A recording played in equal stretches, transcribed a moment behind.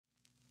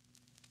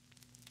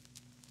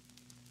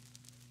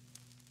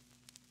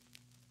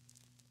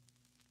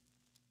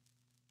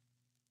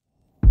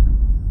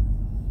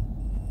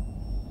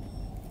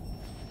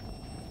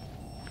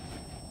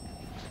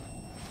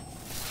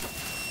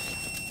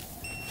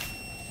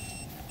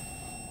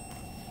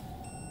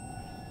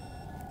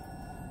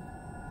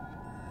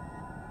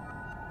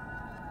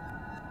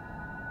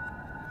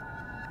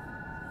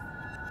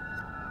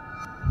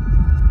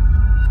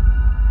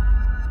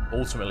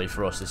Ultimately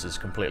for us this is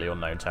completely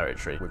unknown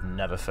territory. We've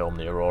never filmed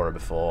the Aurora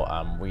before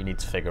and we need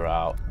to figure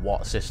out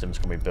what systems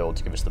can we build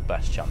to give us the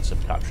best chance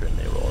of capturing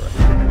the Aurora.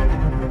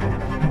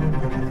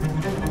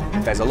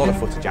 There's a lot of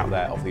footage out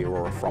there of the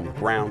Aurora from the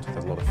ground,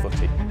 there's a lot of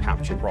footage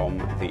captured from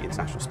the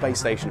International Space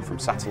Station, from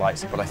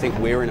satellites, but I think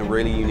we're in a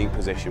really unique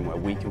position where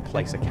we can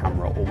place a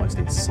camera almost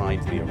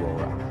inside the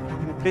Aurora.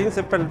 In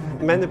principle,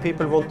 many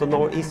people want to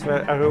know is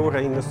there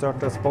Aurora in a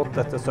certain spot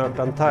at a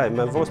certain time,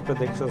 and those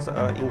predictions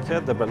are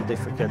incredibly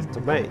difficult to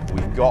make.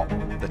 We've got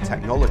the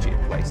technology in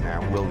place now.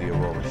 Will the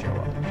Aurora show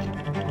up?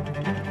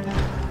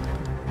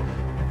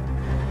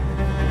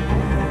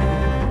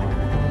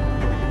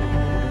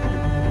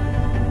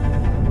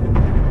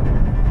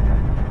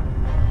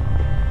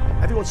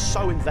 Everyone's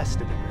so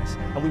invested in this,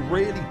 and we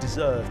really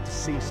deserve to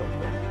see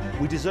something.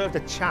 We deserved a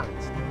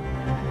chance.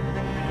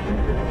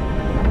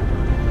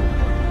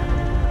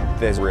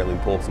 There's real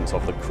importance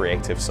of the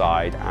creative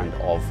side and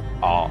of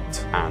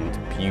art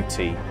and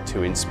beauty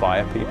to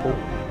inspire people.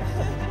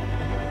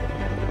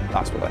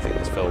 That's what I think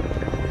this film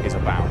is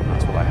about, and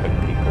that's what I hope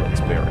people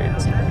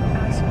experience.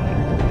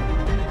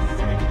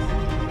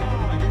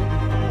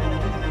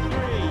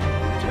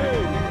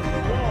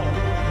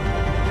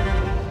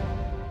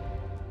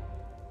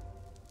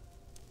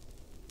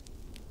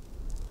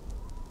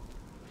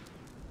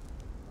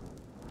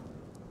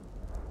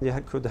 You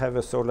could have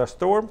a solar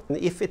storm, and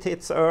if it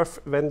hits Earth,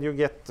 then you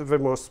get the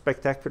most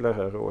spectacular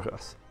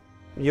auroras.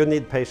 You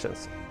need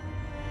patience.